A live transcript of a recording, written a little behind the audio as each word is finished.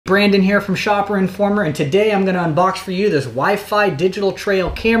Brandon here from Shopper Informer, and today I'm going to unbox for you this Wi-Fi digital trail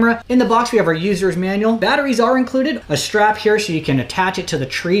camera. In the box we have our user's manual. Batteries are included, a strap here so you can attach it to the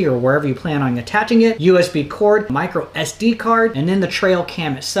tree or wherever you plan on attaching it, USB cord, micro SD card, and then the trail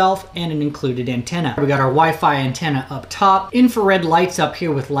cam itself and an included antenna. We got our Wi-Fi antenna up top, infrared lights up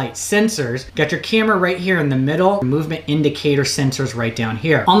here with light sensors. Got your camera right here in the middle, movement indicator sensors right down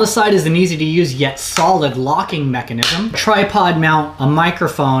here. On the side is an easy to use yet solid locking mechanism, tripod mount, a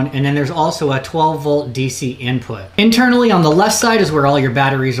microphone, and then there's also a 12-volt DC input. Internally on the left side is where all your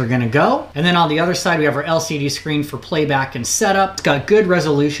batteries are going to go, and then on the other side we have our LCD screen for playback and setup. It's got good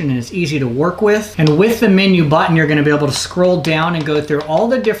resolution and it's easy to work with, and with the menu button you're going to be able to scroll down and go through all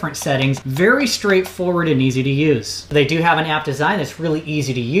the different settings. Very straightforward and easy to use. They do have an app design that's really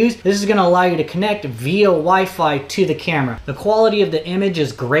easy to use. This is going to allow you to connect via Wi-Fi to the camera. The quality of the image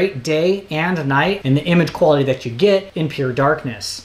is great day and night, and the image quality that you get in pure darkness.